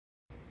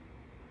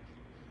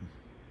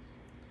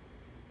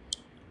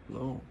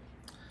Hello,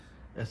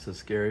 this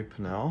is Gary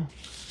Panell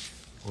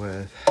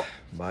with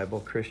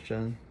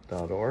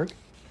BibleChristian.org,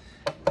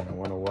 and I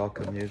want to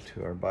welcome you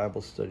to our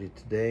Bible study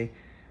today.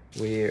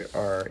 We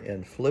are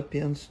in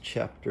Philippians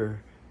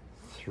chapter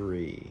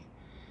 3,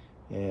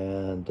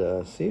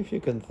 and see if you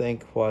can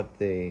think what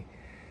the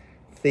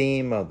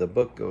theme of the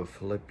book of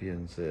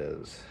Philippians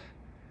is.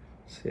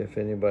 See if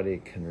anybody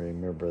can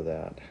remember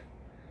that.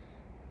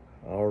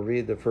 I'll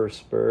read the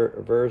first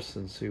verse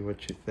and see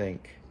what you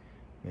think.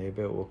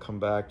 Maybe it will come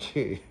back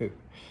to you.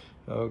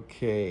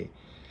 Okay.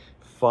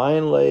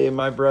 Finally,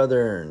 my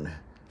brethren,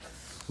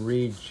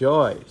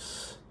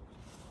 rejoice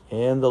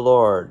in the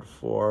Lord,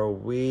 for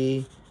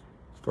me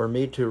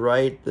to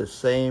write the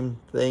same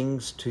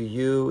things to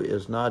you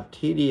is not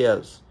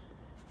tedious,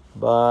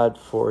 but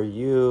for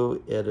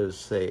you it is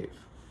safe.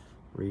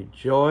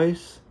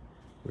 Rejoice,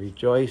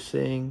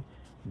 rejoicing,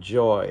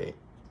 joy.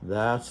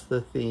 That's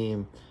the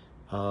theme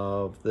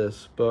of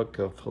this book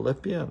of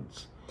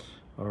Philippians.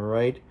 All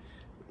right.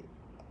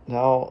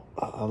 Now,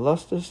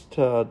 let's just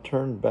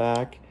turn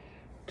back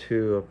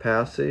to a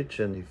passage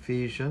in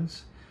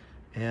Ephesians.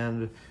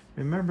 And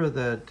remember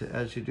that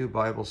as you do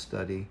Bible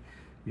study,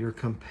 you're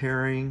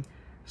comparing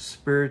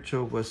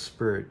spiritual with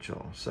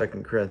spiritual. 2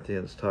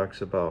 Corinthians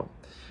talks about.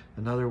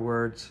 In other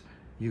words,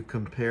 you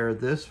compare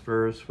this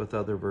verse with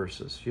other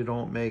verses. You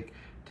don't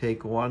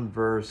take one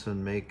verse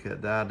and make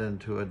that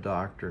into a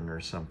doctrine or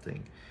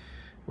something.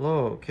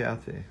 Hello,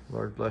 Kathy.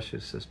 Lord bless you,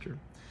 sister.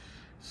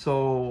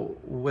 So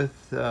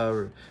with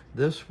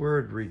this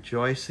word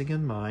rejoicing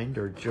in mind,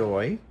 or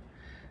joy,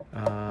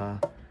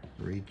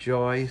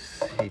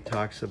 rejoice, he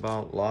talks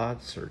about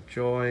lots, or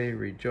joy,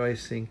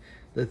 rejoicing,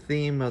 the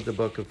theme of the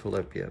book of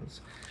Philippians.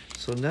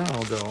 So now,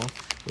 though,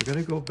 we're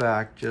going to go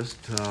back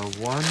just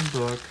one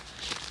book,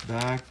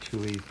 back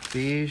to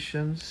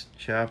Ephesians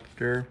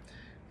chapter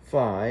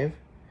 5,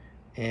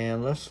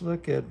 and let's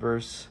look at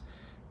verse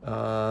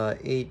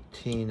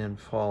 18 and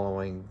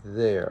following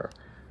there.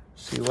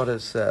 See what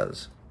it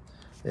says.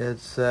 It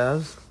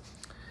says,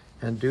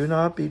 "And do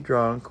not be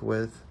drunk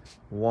with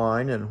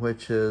wine, in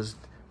which is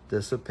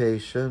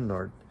dissipation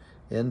or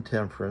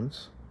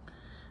intemperance,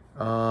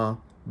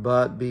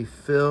 but be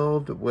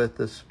filled with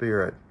the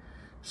Spirit,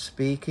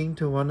 speaking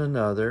to one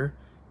another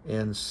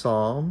in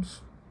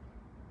psalms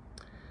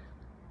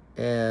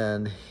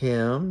and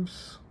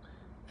hymns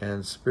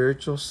and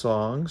spiritual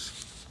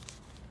songs,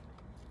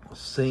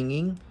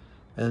 singing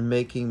and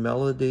making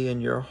melody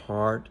in your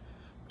heart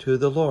to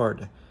the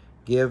Lord,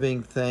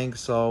 giving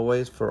thanks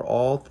always for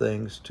all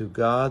things to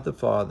God the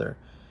Father,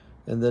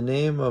 in the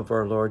name of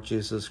our Lord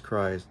Jesus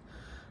Christ,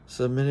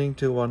 submitting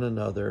to one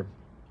another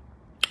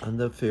in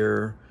the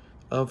fear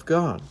of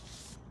God."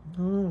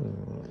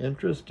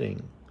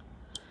 Interesting.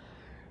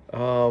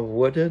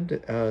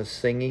 Wouldn't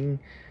singing,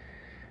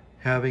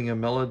 having a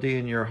melody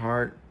in your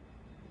heart,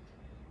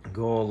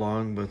 go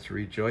along with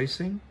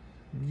rejoicing?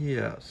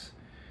 Yes.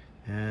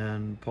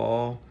 And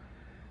Paul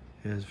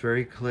is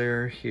very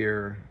clear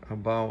here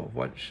about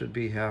what should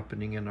be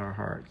happening in our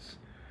hearts.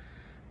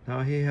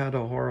 Now, he had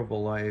a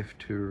horrible life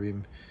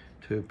to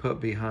put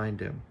behind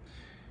him.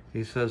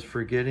 He says,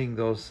 "Forgetting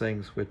those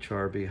things which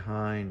are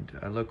behind,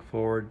 I look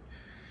forward."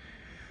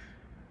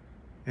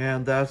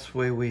 And that's the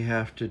way we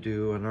have to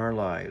do in our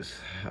lives.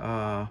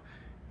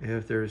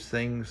 If there's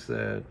things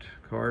that,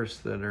 of course,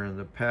 that are in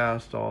the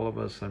past, all of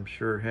us, I'm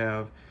sure,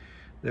 have,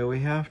 that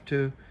we have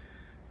to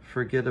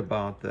forget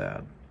about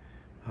that.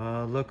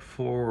 Look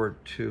forward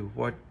to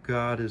what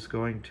God is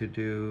going to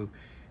do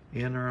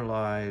in our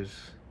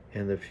lives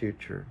in the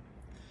future.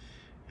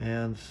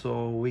 And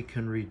so we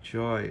can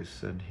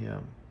rejoice in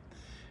Him.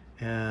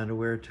 And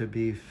we're to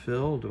be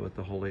filled with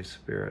the Holy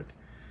Spirit.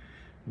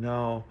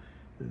 Now,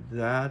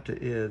 that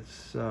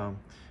is,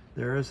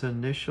 there is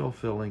initial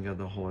filling of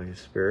the Holy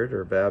Spirit,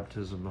 or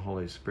baptism of the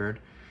Holy Spirit,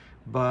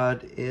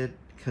 but it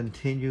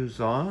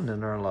continues on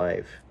in our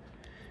life.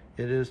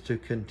 It is to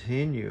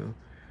continue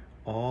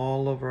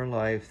all of our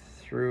life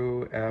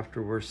through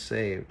after we're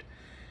saved,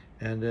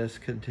 and is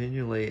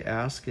continually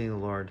asking the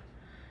Lord,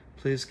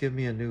 please give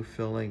me a new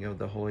filling of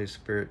the Holy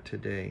Spirit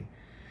today.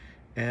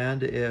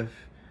 And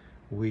if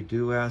we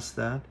do ask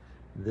that,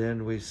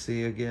 then we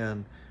see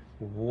again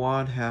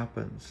what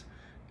happens.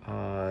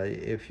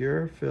 If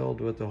you're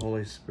filled with the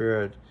Holy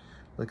Spirit,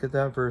 look at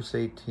that verse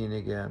 18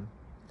 again.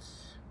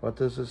 What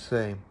does it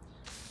say?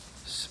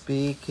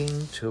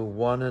 Speaking to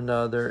one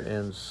another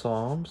in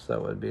psalms.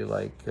 That would be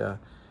like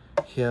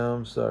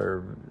hymns,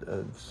 or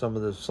some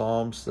of the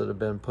psalms that have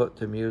been put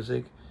to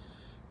music.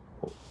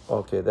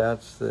 Okay,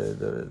 that's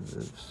the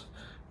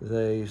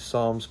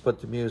psalms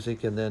put to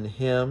music, and then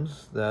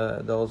hymns.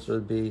 Those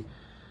would be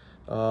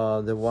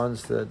the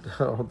ones that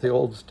the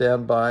old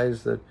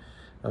standbys, that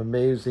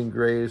Amazing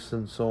Grace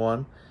and so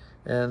on,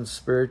 and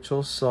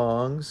spiritual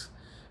songs,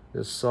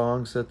 the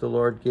songs that the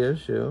Lord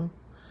gives you,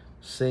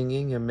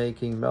 singing and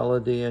making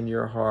melody in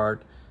your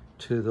heart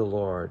to the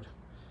Lord,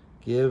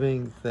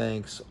 giving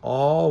thanks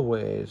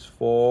always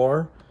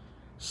for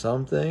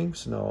some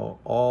things, no,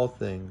 all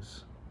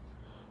things,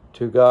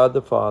 to God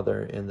the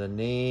Father, in the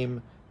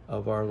name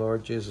of our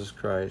Lord Jesus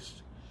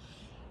Christ.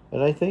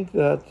 And I think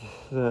that's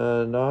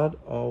not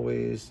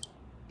always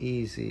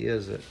easy,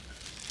 is it?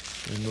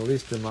 And at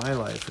least in my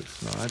life,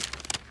 it's not.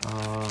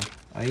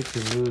 I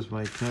can lose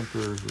my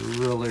temper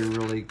really,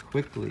 really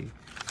quickly.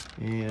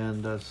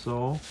 And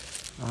so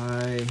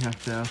I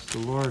have to ask the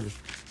Lord,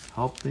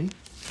 help me.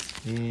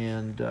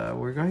 And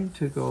we're going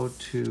to go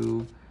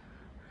to,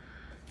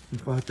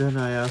 but then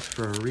I ask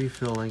for a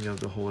refilling of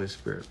the Holy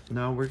Spirit.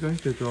 Now we're going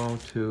to go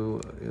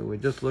to, we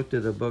just looked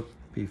at a book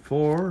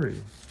before,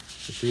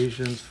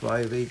 Ephesians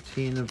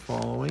 5:18 and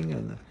following,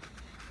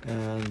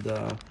 and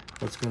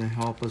what's going to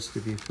help us to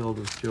be filled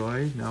with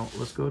joy. Now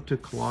let's go to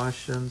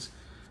Colossians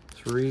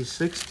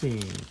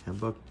 3:16, a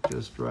book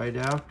just right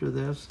after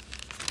this.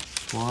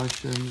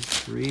 Colossians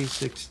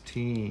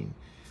 3:16,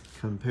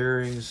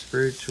 comparing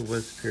spiritual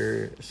with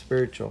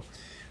spiritual.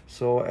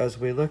 So as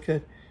we look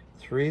at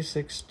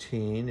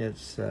 3:16, it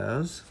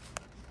says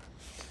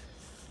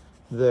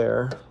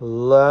there,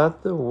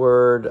 let the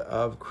word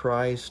of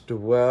Christ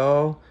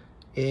dwell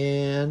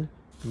in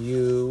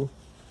you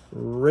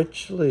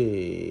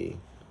richly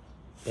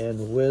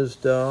in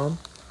wisdom,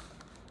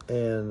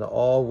 in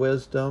all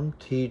wisdom,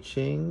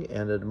 teaching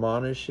and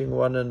admonishing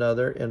one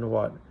another in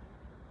what?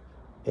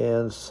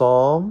 In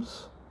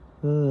psalms,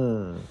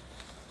 singing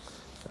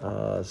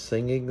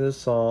the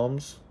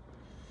psalms,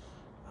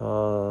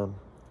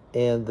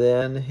 and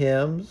then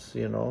hymns,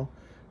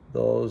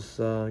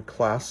 those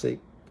classic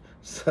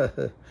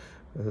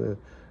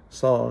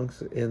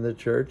songs in the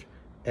church,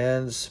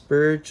 and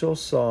spiritual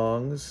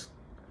songs,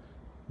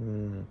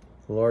 the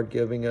Lord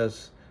giving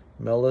us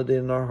melody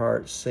in our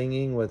hearts,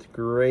 singing with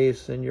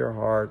grace in your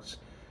hearts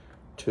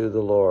to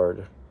the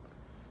Lord.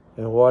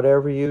 And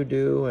whatever you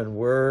do in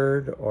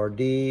word or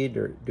deed,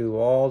 or do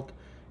all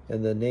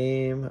in the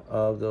name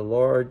of the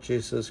Lord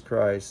Jesus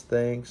Christ,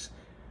 thanks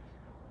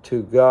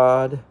to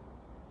God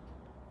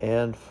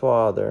and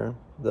Father,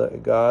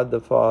 God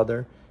the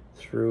Father,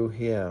 through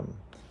him.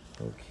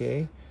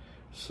 Okay,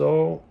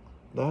 so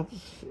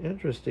that's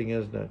interesting,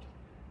 isn't it?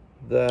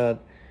 That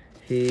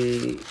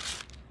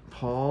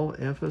Paul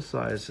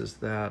emphasizes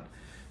that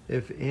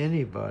if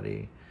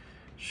anybody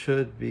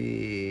should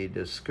be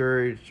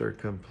discouraged or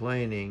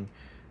complaining,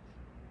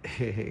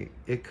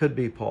 it could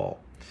be Paul.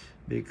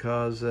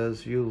 Because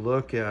as you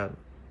look at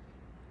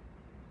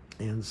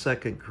in 2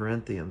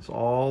 Corinthians,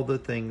 all the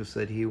things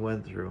that he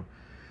went through,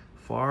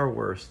 far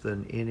worse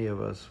than any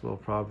of us will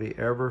probably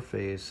ever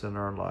face in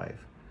our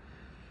life.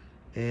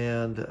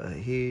 And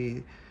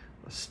he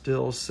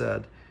still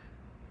said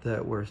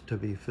that we're to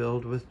be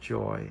filled with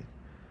joy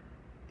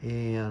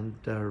and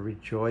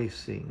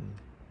rejoicing.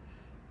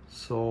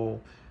 So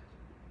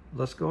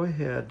let's go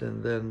ahead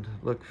and then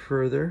look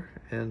further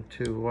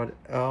into what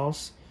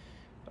else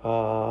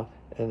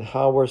and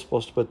how we're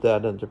supposed to put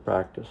that into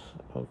practice.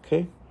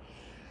 Okay?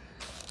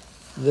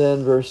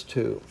 Then verse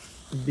 2.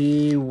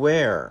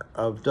 Beware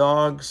of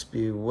dogs,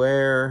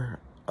 beware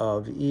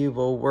of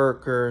evil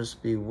workers,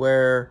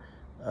 beware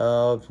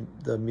of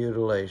the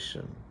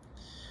mutilation.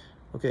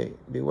 Okay,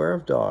 beware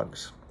of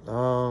dogs.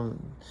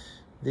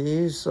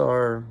 These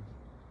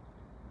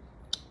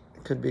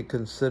could be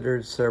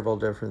considered several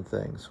different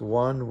things.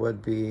 One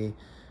would be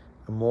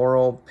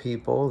immoral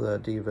people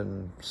that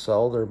even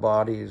sell their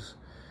bodies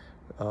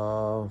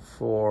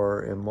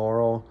for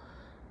immoral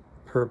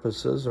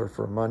purposes or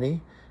for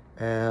money.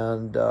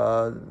 And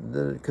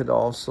it could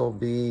also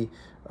be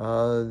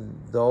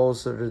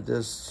those that are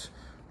just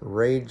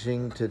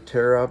raging to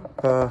tear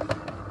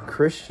up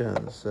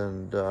Christians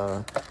and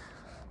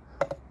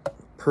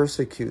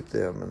persecute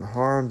them and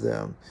harm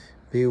them.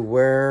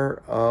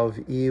 Beware of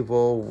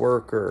evil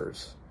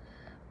workers.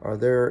 Are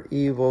there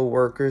evil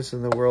workers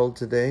in the world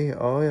today?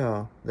 Oh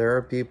yeah, there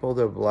are people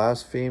that are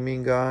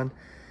blaspheming God,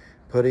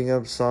 putting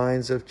up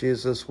signs if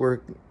Jesus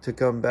were to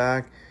come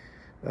back,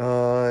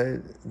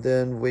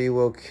 then we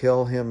will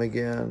kill him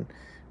again.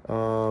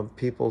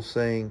 People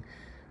saying,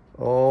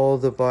 oh,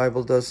 the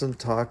Bible doesn't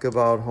talk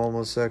about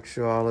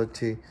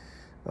homosexuality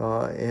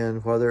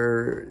and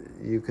whether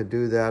you could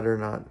do that or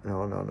not.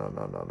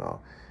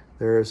 No.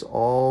 There's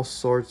all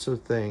sorts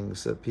of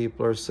things that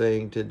people are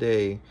saying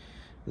today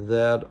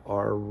that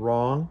are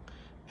wrong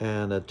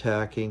and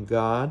attacking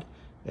God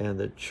and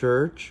the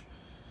church.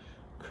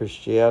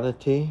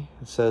 Christianity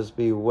says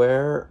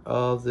beware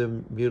of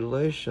the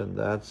mutilation.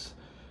 That's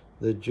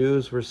the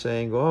Jews were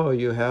saying, oh,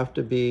 you have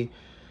to be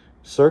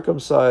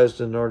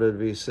circumcised in order to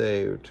be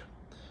saved.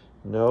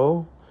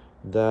 No,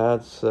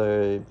 that's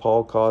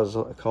Paul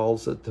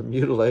calls it the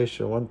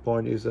mutilation. At one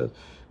point he says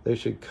they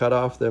should cut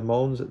off their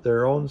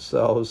own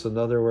selves. In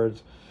other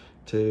words,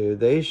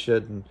 they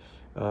shouldn't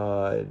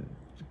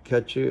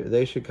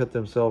they should cut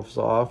themselves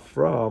off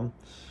from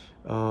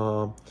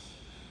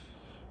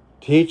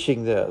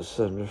teaching this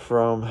and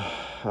from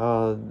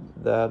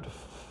that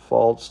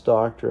false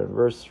doctrine.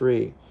 Verse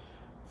 3,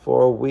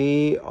 for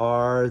we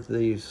are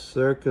the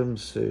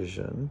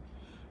circumcision.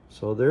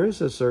 So there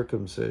is a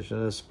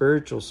circumcision, a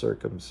spiritual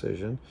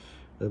circumcision,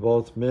 that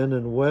both men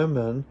and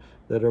women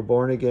that are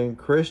born again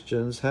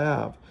Christians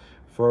have.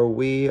 for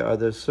we are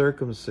the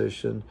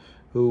circumcision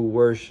who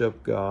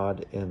worship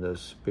God in the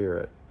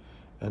Spirit.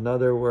 In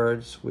other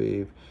words,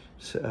 we've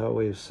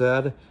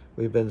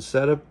been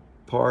set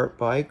apart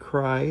by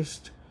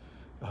Christ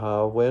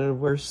when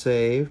we're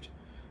saved.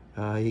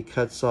 He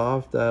cuts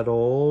off that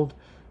old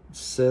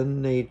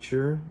sin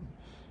nature,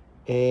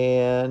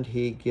 and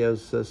he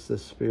gives us the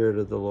Spirit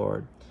of the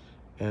Lord.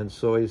 And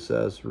so he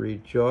says,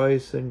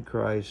 rejoice in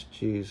Christ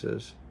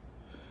Jesus.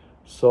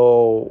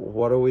 So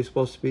what are we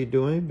supposed to be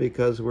doing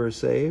because we're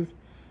saved?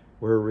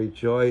 We're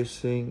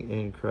rejoicing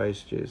in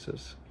Christ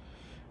Jesus.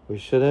 We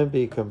shouldn't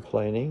be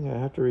complaining. I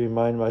have to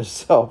remind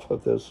myself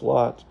of this a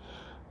lot.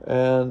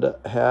 And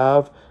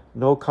have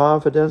no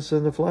confidence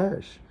in the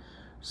flesh.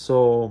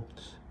 So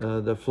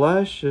the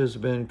flesh has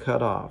been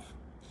cut off.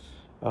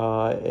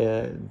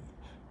 And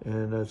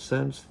in a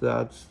sense,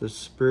 that's the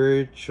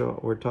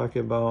spiritual. We're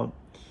talking about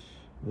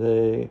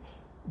the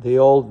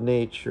old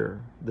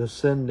nature, the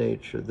sin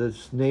nature,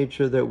 this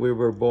nature that we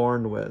were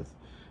born with.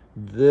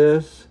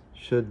 This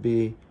should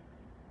be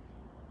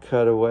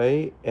cut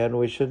away, and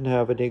we shouldn't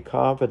have any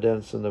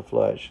confidence in the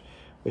flesh.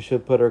 We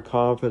should put our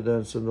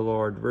confidence in the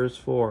Lord. Verse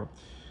 4,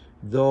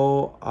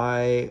 though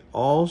I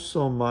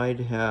also might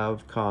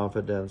have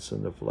confidence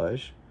in the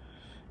flesh.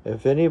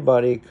 If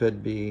anybody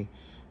could be,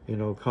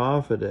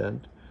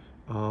 confident,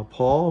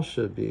 Paul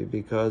should be,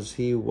 because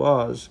he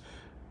was,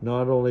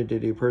 not only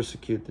did he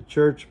persecute the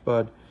church,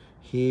 but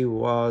he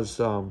was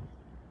a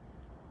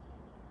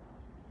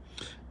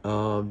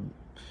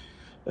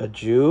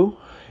Jew,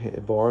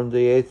 born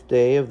the 8th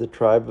day of the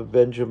tribe of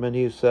Benjamin,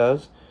 he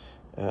says.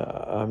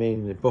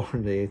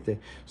 Born the 8th day,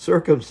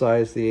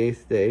 circumcised the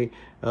 8th day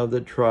of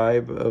the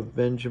tribe of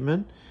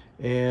Benjamin.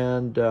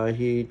 And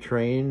he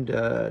trained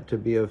to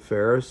be a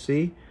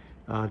Pharisee,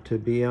 to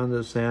be on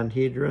the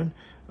Sanhedrin,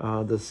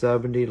 the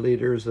 70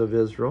 leaders of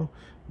Israel.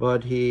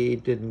 But he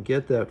didn't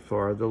get that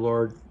far. The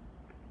Lord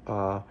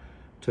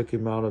took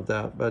him out of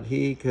that. But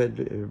he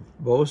could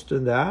boast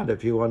in that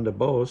if he wanted to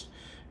boast.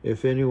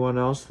 If anyone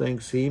else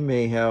thinks he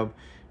may have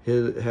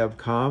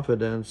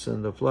confidence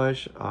in the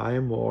flesh, I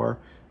more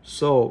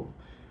so.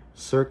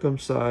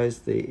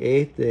 Circumcised the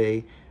 8th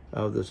day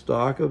of the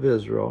stock of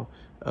Israel,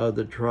 of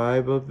the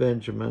tribe of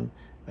Benjamin,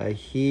 a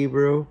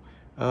Hebrew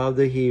of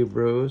the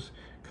Hebrews,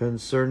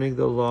 concerning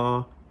the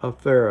law, a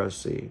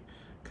Pharisee,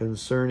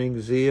 concerning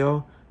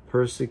zeal,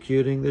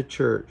 persecuting the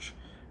church,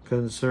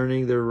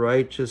 concerning the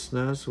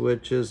righteousness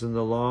which is in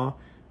the law,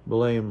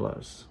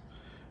 blameless.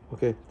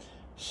 Okay,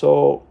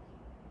 so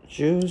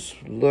Jews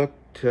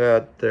looked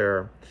at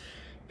their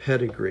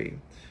pedigree,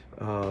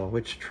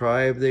 which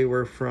tribe they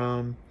were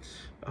from,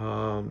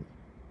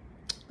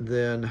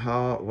 then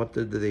what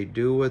did they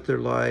do with their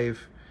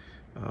life.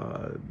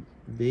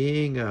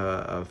 Being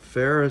a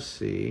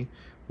Pharisee,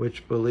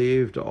 which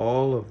believed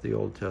all of the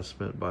Old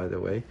Testament, by the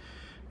way,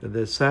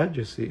 the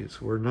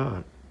Sadducees were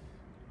not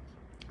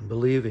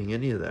believing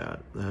any of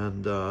that.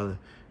 And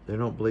they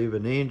don't believe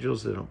in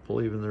angels, they don't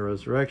believe in the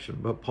resurrection.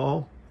 But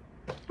Paul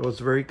was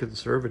very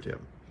conservative.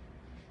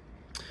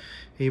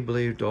 He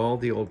believed all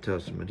the Old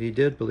Testament. He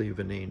did believe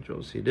in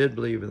angels. He did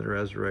believe in the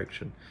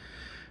resurrection.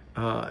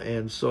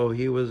 And so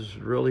he was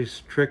really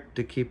strict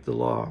to keep the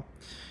law,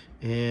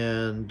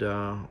 and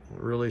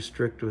really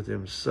strict with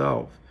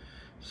himself.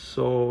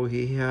 So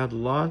he had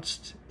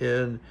lots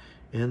in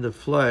the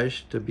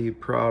flesh to be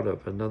proud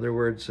of. In other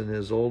words, in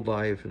his old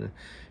life, and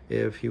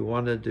if he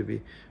wanted to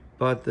be.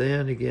 But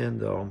then again,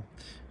 though,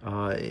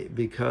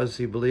 because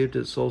he believed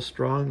it so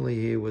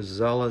strongly, he was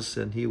zealous,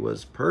 and he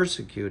was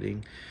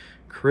persecuting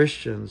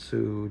Christians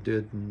who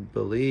didn't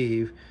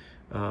believe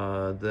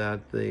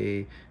that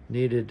they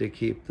needed to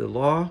keep the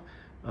law,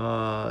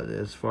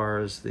 as far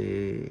as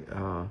the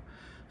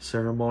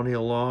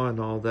ceremonial law and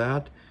all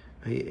that.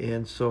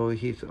 And so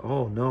he said,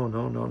 oh,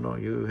 no,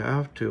 you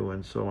have to.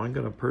 And so I'm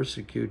going to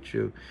persecute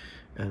you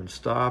and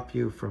stop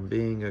you from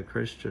being a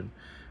Christian.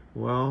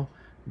 Well,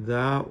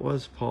 that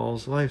was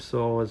Paul's life.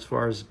 So as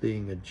far as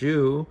being a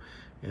Jew,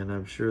 and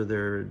I'm sure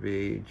there would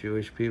be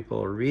Jewish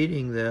people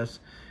reading this,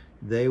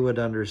 they would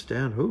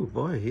understand, oh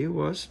boy, he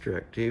was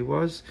strict. He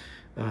was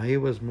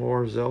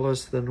more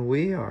zealous than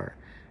we are,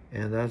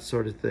 and that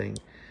sort of thing.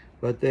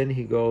 But then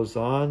he goes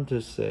on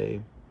to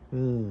say,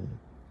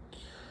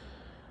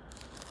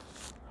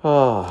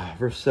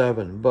 verse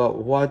 7, but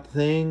what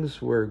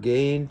things were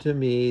gained to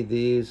me,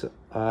 these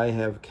I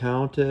have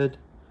counted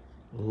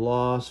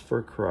loss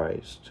for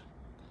Christ.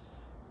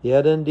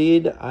 Yet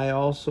indeed I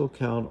also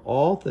count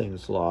all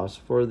things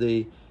lost for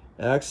the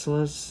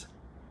excellence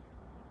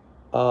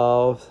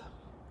of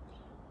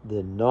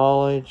the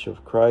knowledge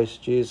of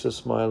Christ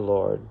Jesus my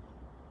Lord,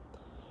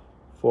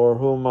 for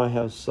whom I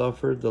have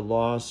suffered the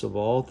loss of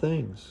all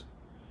things,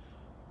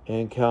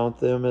 and count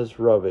them as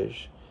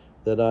rubbish,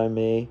 that I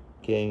may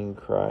gain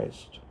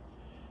Christ,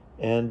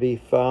 and be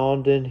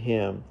found in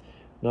him,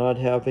 not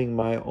having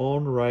my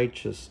own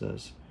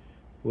righteousness,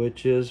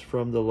 which is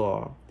from the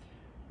law,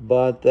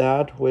 but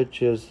that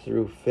which is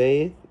through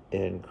faith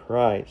in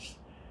Christ,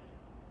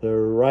 the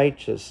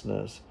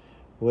righteousness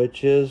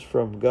which is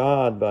from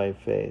God by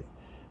faith,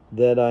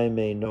 that I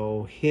may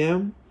know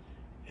him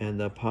and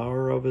the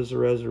power of his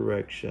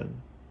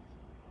resurrection,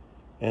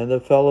 and the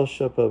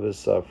fellowship of his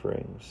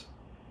sufferings,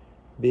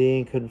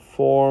 being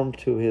conformed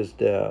to his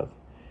death,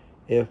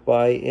 if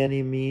by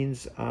any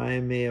means I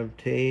may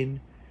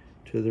obtain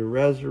to the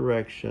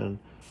resurrection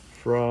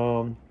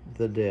from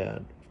the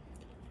dead.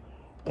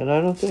 And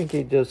I don't think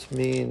he just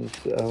means,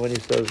 when he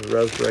says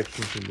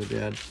resurrection from the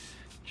dead,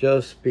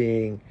 just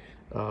being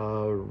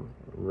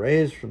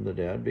raised from the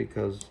dead,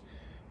 because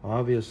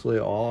obviously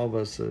all of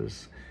us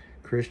as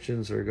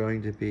Christians are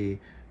going to be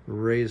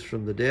raised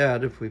from the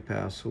dead if we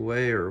pass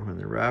away or when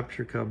the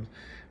rapture comes.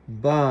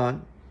 But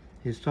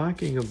he's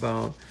talking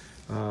about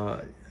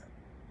a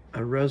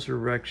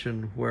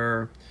resurrection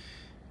where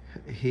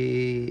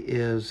he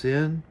is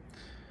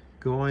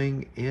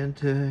going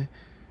into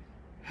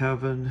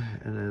heaven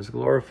in his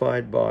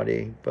glorified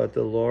body, but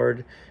the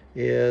Lord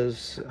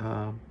is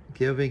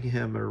giving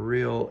him a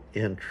real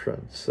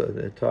entrance.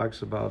 It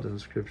talks about in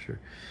Scripture.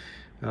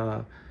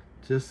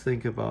 Just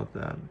think about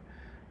that.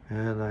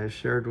 And I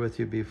shared with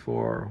you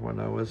before, when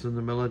I was in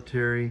the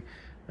military,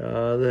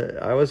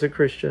 I was a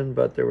Christian,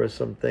 but there were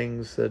some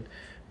things that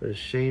I was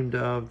ashamed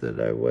of, that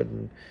I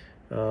wouldn't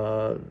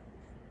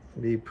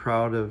be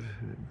proud of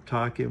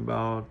talking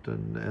about,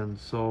 and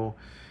so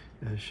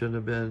I shouldn't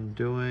have been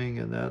doing,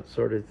 and that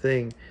sort of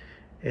thing.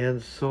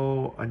 And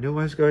so I knew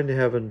I was going to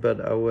heaven,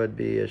 but I would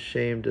be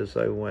ashamed as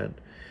I went.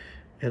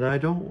 And I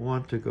don't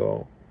want to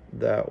go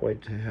that way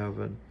to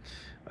heaven.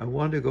 I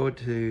want to go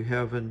to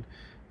heaven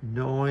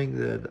knowing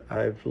that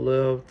I've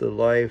lived the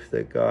life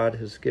that God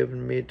has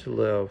given me to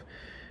live,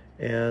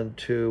 and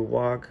to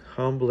walk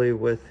humbly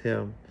with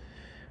him,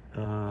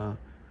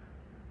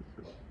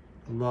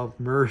 love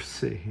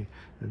mercy,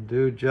 and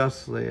do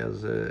justly,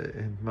 as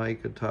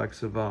Micah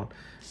talks about,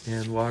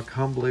 and walk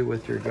humbly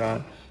with your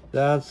God.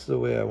 That's the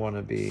way I want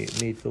to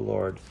meet the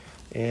Lord.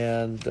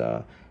 And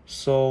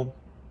so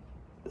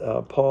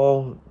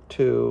Paul,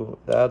 too,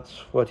 that's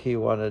what he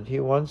wanted.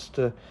 He wants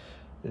to,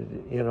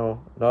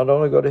 not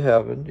only go to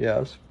heaven,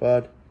 yes,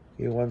 but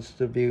he wants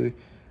to be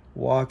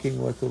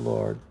walking with the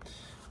Lord.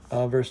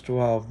 Verse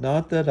 12,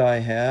 not that I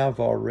have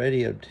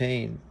already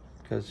obtained,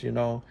 because,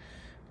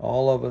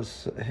 all of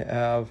us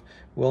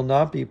will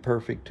not be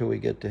perfect till we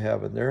get to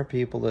heaven. There are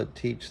people that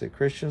teach that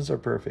Christians are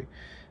perfect.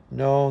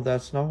 No,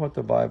 that's not what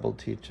the Bible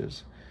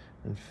teaches.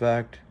 In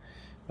fact,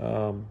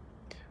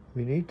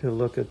 we need to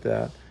look at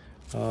that.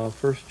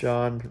 1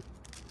 John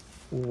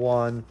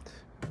 1,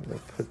 I'll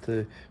put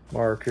the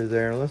marker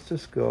there. Let's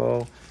just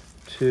go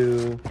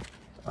to,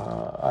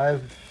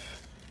 I've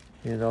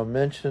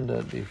mentioned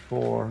it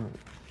before,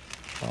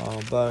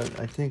 but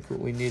I think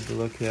we need to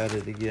look at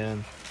it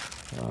again.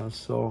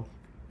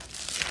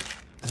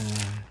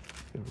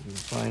 If we can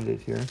find it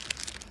here.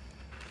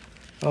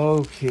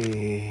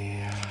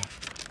 Okay.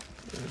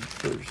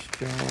 First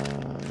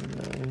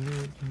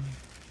John,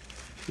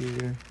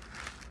 Peter.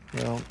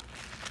 Well,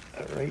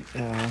 right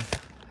now,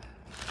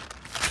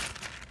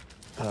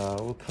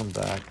 we'll come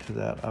back to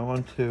that.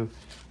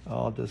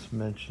 I'll just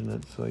mention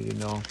it so you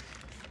know.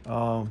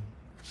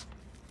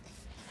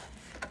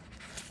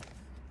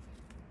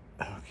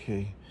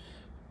 Okay,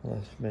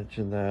 let's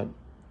mention that.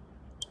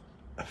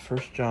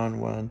 1 John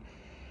 1,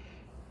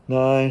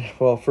 9,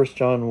 well, 1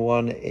 John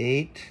 1,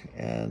 8,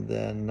 and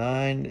then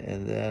 9,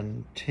 and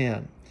then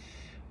 10.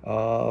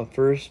 1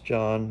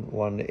 John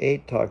 1,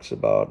 8 talks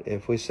about,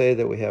 if we say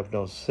that we have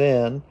no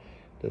sin,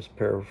 just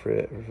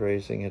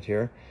paraphrasing it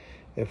here,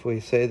 if we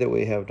say that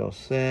we have no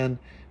sin,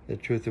 the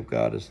truth of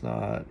God is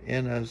not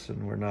in us,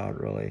 and we're not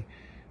really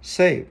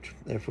saved.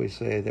 If we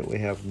say that we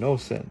have no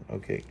sin,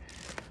 okay,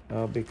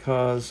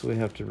 because we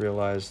have to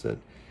realize that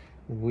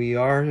we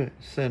are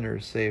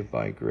sinners saved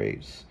by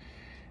grace.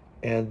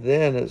 And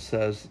then it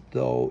says,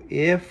 though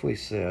if we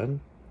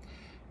sin,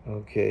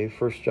 okay,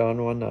 1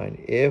 John 1,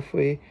 9, if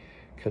we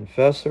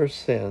confess our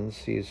sins,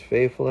 he is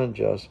faithful and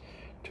just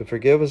to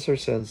forgive us our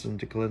sins and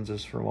to cleanse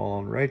us from all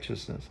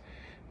unrighteousness.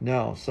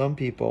 Now, some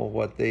people,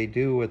 what they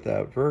do with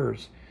that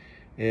verse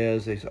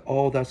is they say,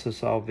 oh, that's a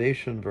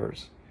salvation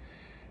verse.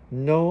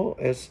 No,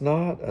 it's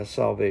not a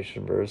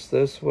salvation verse.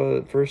 This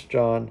was 1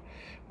 John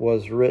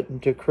was written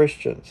to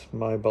Christians,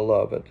 my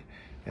beloved,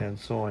 and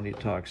so on. He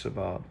talks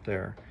about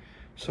there.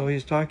 So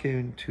he's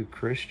talking to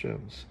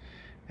Christians,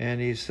 and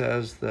he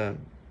says that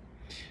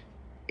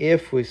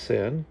if we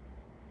sin,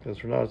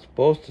 because we're not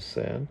supposed to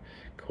sin,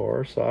 of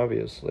course,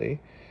 obviously,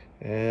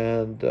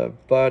 and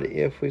but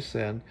if we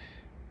sin,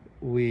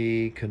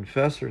 we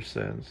confess our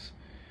sins.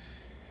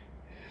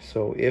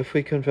 So if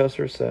we confess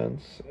our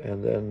sins,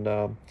 and then,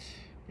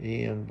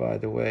 and by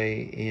the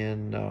way,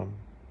 in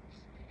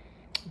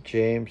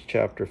James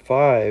chapter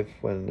 5,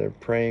 when they're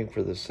praying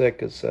for the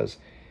sick, it says,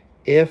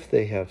 if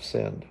they have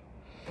sinned.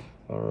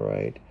 All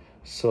right.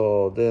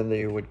 So then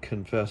they would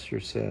confess your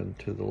sin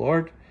to the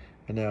Lord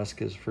and ask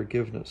his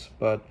forgiveness.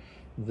 But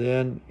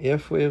then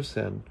if we have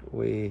sinned,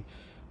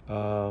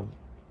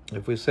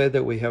 if we say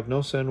that we have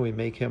no sin, we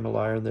make him a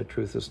liar and the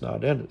truth is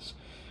not in us.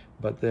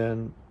 But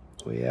then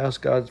we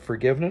ask God's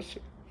forgiveness.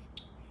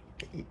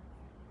 He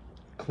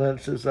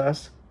cleanses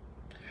us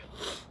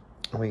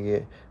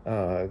We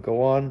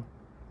go on.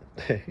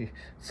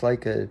 It's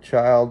like a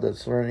child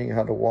that's learning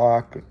how to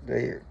walk.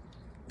 They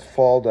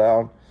fall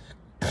down.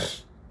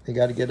 They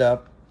got to get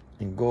up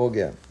and go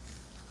again.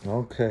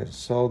 Okay,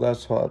 so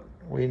that's what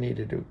we need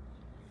to do.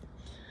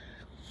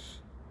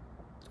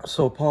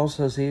 So Paul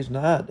says he's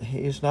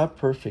not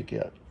perfect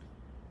yet.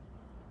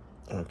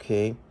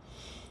 Okay,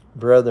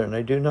 brethren,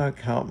 I do not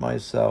count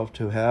myself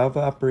to have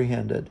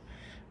apprehended,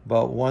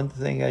 but one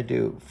thing I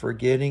do,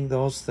 forgetting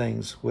those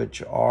things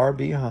which are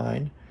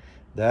behind.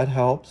 That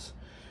helps.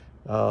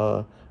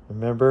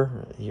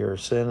 Remember, your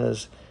sin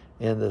is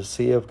in the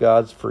sea of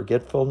God's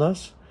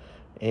forgetfulness,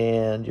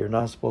 and you're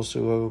not supposed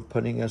to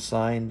putting a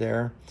sign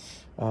there,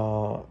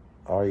 or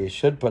you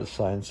should put a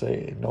sign,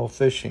 say no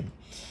fishing.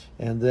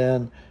 And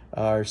then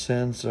our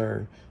sins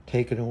are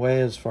taken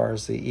away as far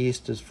as the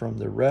east is from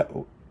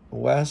the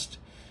west,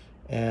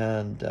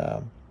 and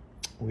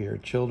we are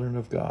children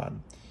of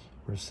God.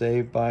 We're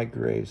saved by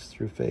grace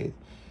through faith.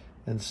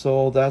 And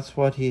so that's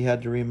what he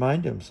had to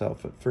remind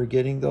himself of,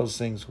 forgetting those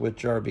things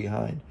which are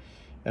behind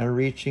and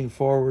reaching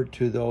forward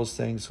to those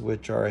things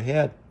which are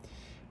ahead.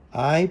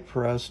 I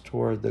press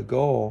toward the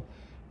goal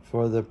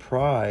for the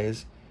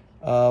prize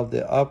of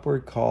the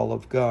upward call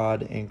of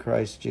God in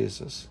Christ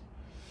Jesus.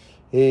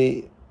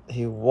 He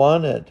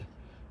wanted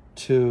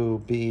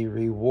to be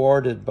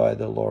rewarded by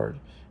the Lord.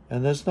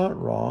 And that's not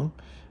wrong.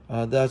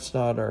 That's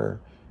not our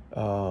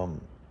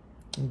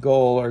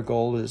goal. Our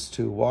goal is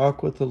to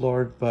walk with the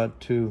Lord, but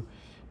to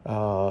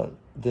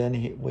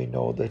then we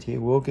know that he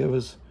will give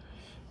us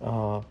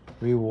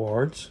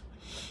rewards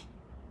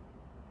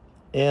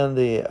and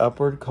the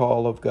upward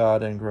call of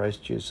God in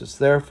Christ Jesus.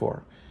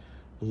 Therefore,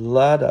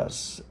 let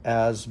us,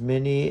 as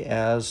many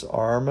as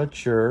are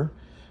mature,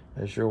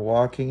 as you're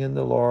walking in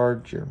the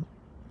Lord,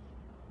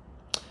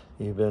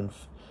 you've been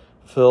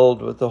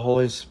filled with the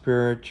Holy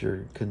Spirit,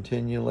 you're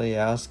continually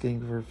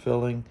asking for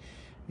filling,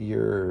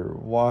 you're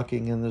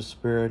walking in the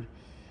Spirit,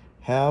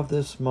 have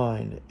this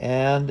mind,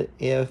 and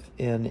if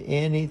in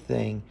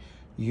anything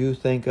you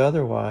think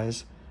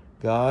otherwise,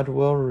 God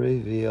will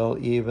reveal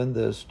even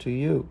this to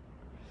you.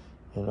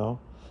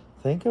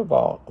 Think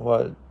about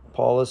what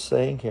Paul is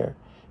saying here.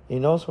 He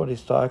knows what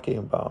he's talking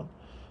about.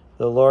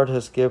 The Lord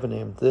has given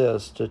him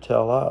this to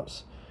tell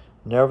us.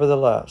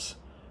 Nevertheless,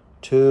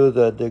 to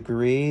the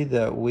degree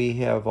that we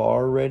have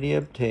already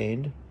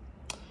obtained,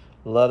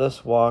 let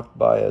us walk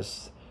by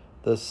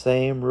the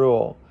same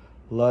rule.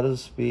 Let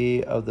us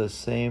be of the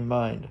same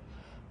mind.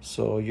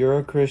 So you're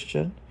a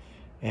Christian,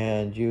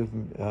 and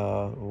you've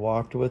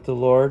walked with the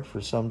Lord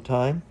for some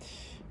time,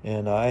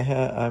 and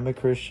I'm a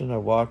Christian. I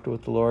walked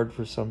with the Lord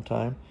for some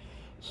time.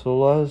 So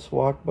let us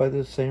walk by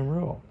the same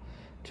rule,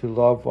 to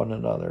love one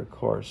another, of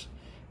course,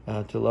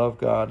 to love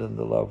God and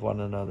to love one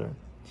another.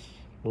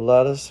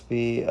 Let us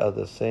be of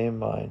the same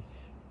mind.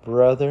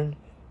 Brethren,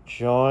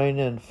 join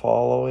in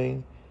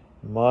following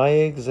my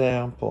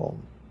example,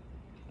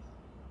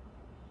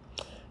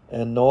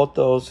 and note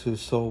those who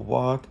so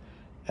walk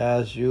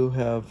as you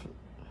have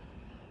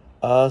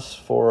us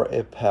for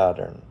a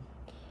pattern.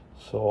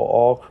 So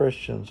all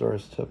Christians are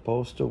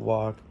supposed to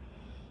walk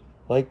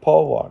like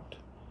Paul walked,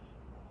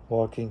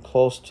 walking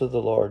close to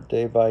the Lord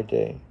day by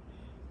day,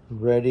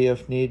 ready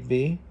if need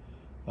be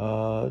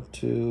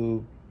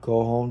to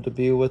go home to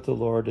be with the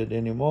Lord at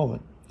any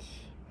moment.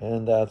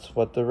 And that's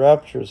what the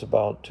rapture is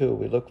about too.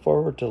 We look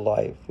forward to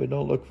life. We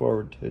don't look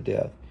forward to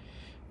death.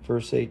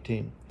 Verse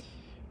 18.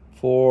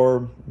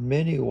 For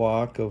many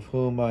walk, of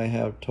whom I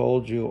have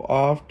told you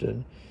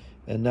often,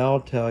 and now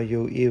tell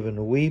you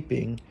even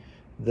weeping,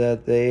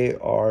 that they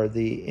are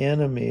the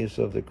enemies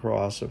of the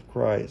cross of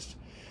Christ.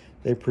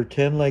 They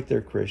pretend like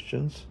they're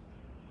Christians.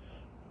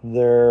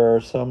 There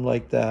are some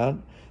like that.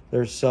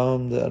 There's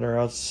some that are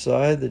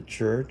outside the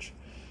church,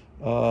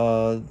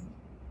 and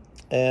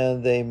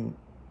they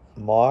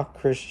mock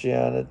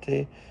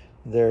Christianity.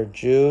 They're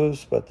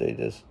Jews, but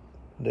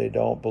they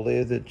don't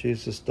believe that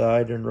Jesus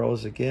died and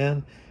rose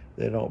again.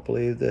 They don't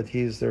believe that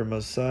he's their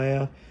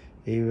Messiah,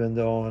 even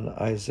though in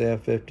Isaiah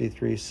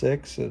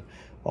 53:6,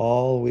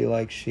 all we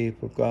like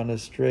sheep have gone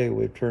astray.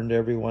 We've turned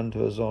everyone to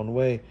his own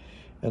way.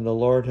 And the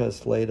Lord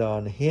has laid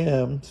on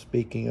him,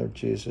 speaking of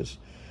Jesus,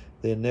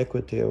 the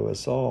iniquity of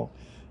us all.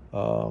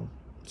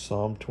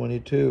 Psalm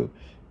 22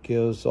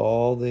 gives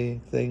all the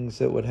things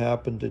that would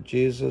happen to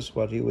Jesus,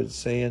 what he would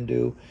say and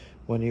do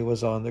when he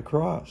was on the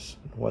cross,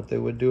 what they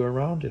would do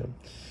around him.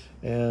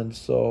 And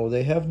so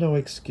they have no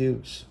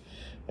excuse.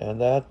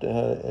 And that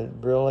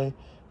really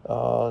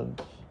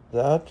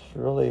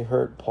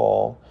hurt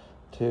Paul.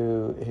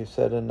 He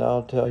said, and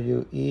now tell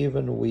you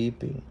even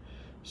weeping.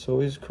 So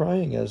he's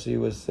crying as he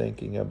was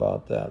thinking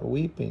about that.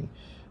 Weeping,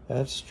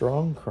 that's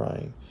strong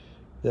crying,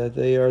 that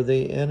they are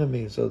the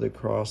enemies of the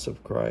cross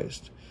of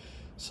Christ.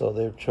 So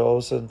they've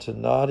chosen to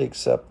not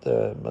accept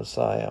the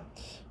Messiah,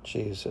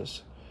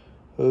 Jesus,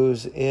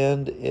 whose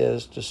end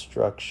is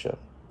destruction.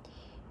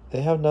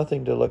 They have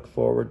nothing to look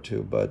forward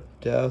to but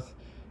death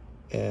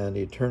and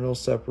eternal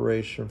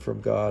separation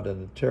from God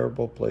in a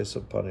terrible place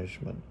of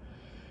punishment,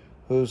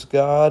 whose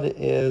God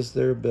is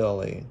their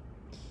belly,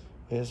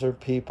 These are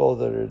people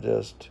that are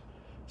just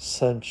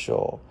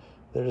sensual.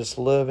 They're just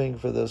living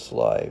for this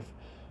life.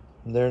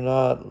 They're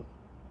not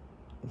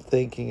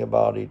thinking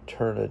about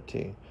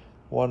eternity,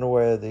 one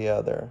way or the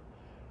other.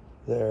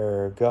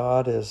 Their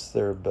God is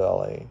their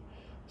belly.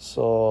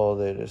 So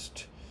they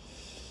just,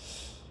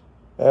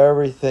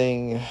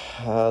 everything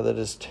that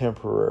is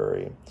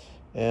temporary,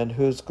 and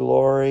whose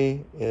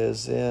glory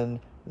is in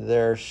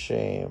their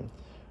shame.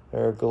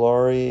 Their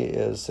glory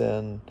is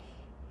in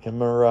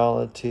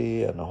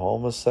immorality and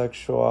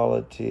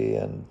homosexuality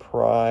and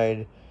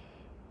pride,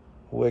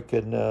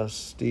 wickedness,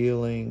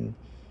 stealing,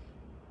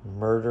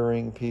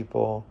 murdering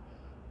people.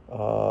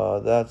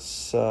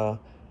 That's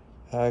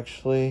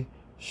actually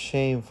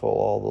shameful,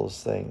 all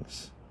those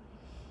things.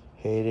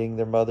 Hating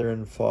their mother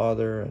and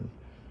father and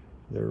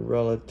their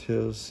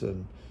relatives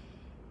and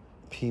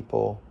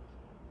people.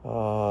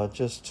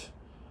 Just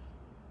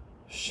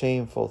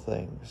shameful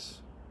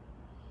things.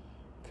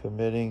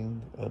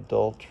 Committing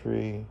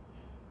adultery,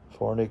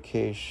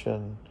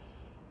 fornication,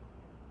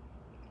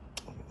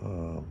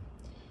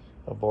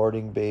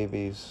 aborting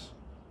babies,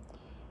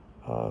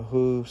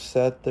 who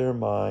set their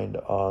mind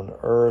on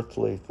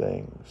earthly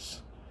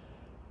things.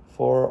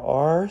 For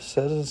our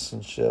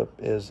citizenship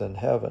is in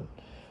heaven.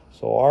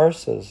 So our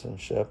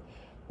citizenship,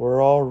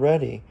 we're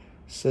already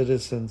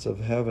citizens of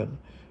heaven.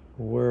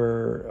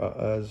 We're,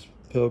 as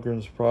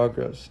Pilgrim's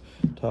Progress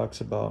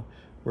talks about,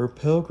 we're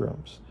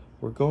pilgrims.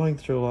 We're going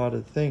through a lot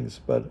of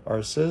things, but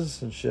our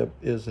citizenship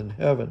is in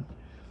heaven,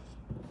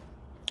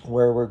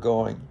 where we're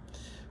going.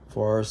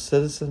 For our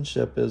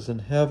citizenship is in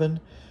heaven,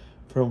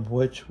 from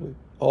which we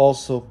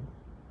also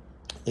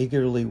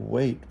eagerly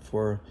wait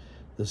for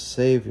the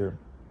Savior,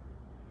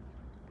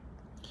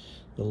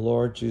 the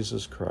Lord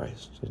Jesus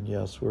Christ. And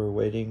yes, we're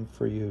waiting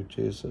for you,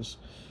 Jesus.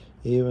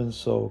 Even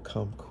so,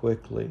 come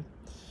quickly.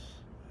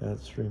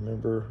 That's,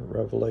 remember,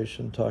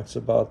 Revelation talks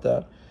about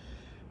that.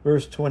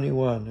 Verse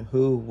 21,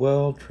 who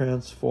will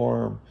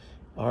transform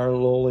our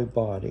lowly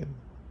body.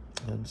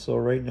 And so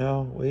right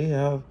now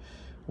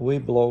we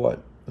blow it.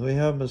 We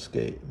have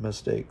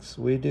mistakes.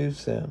 We do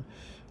sin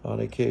on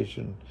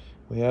occasion.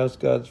 We ask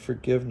God's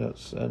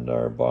forgiveness, and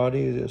our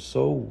body is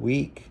so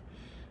weak.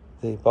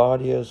 The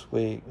body is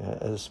weak.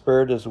 The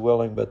spirit is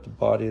willing, but the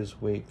body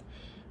is weak.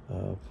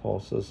 Paul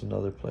says in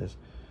another place,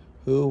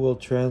 who will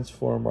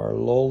transform our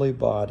lowly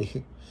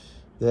body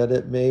that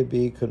it may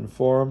be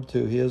conformed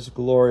to his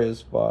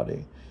glorious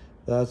body.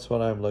 That's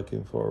what I'm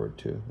looking forward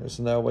to.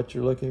 Isn't that what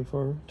you're looking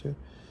forward to?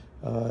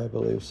 I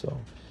believe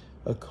so.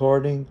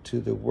 According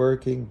to the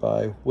working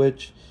by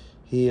which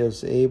he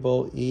is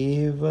able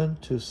even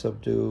to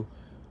subdue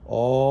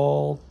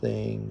all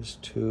things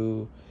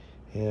to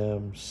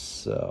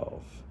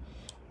himself.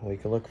 We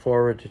can look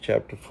forward to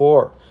chapter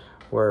 4,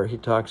 where he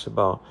talks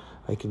about,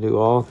 I can do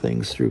all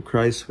things through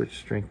Christ, which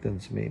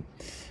strengthens me.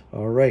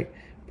 All right,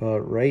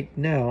 but right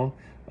now,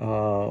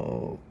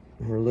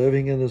 we're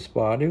living in this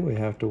body. We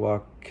have to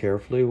walk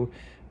carefully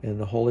in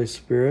the Holy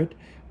Spirit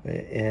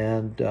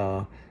and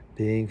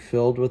being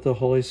filled with the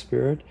Holy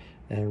Spirit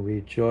and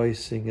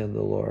rejoicing in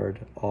the Lord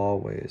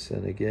always.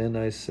 And again,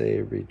 I say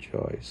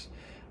rejoice.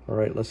 All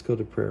right, let's go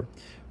to prayer.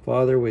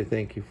 Father, we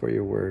thank you for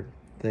your word.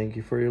 Thank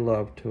you for your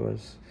love to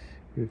us.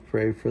 We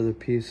pray for the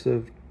peace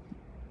of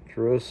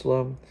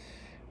Jerusalem.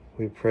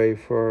 We pray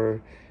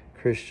for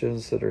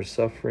Christians that are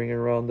suffering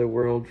around the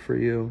world for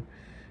you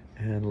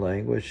and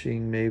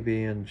languishing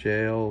maybe in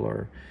jail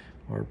or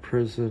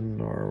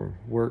prison or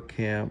work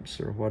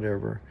camps or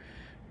whatever.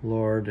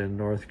 Lord, in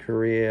North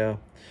Korea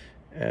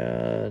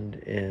and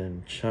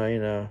in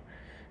China,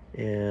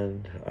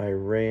 in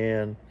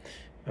Iran,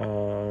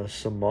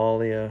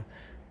 Somalia,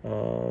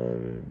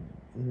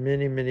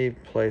 many, many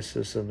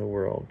places in the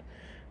world.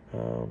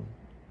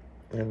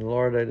 And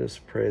Lord, I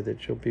just pray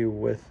that you'll be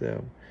with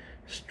them,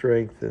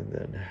 strengthen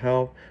them,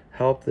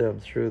 help them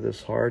through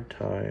this hard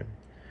time.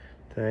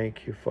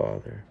 Thank you,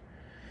 Father.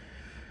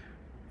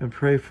 And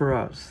pray for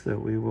us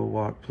that we will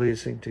walk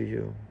pleasing to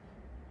you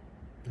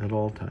at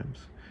all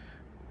times.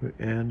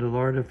 And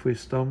Lord, if we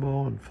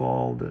stumble and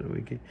fall, that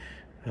we can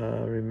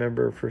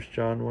remember 1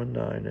 John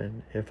 1:9,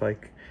 and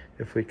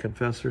if we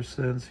confess our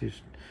sins,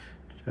 he's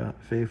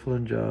faithful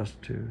and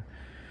just to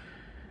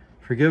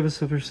forgive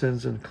us of our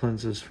sins and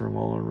cleanse us from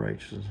all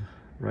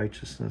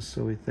unrighteousness.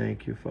 So we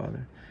thank you,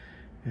 Father.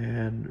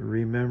 And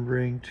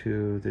remembering,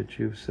 too, that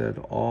you've said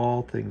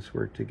all things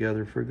work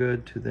together for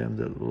good to them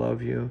that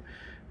love you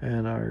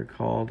and are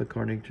called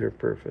according to your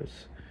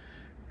purpose.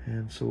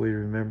 And so we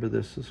remember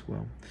this as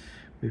well.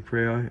 We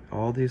pray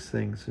all these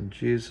things in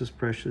Jesus'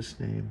 precious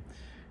name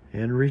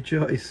and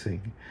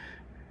rejoicing.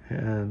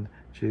 In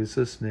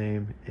Jesus'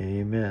 name,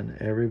 amen.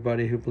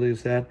 Everybody who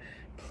believes that,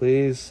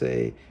 please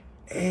say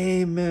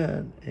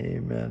amen.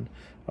 Amen.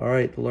 All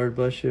right, the Lord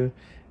bless you,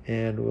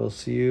 and we'll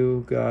see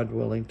you, God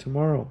willing,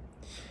 tomorrow.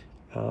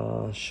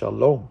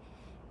 Shalom.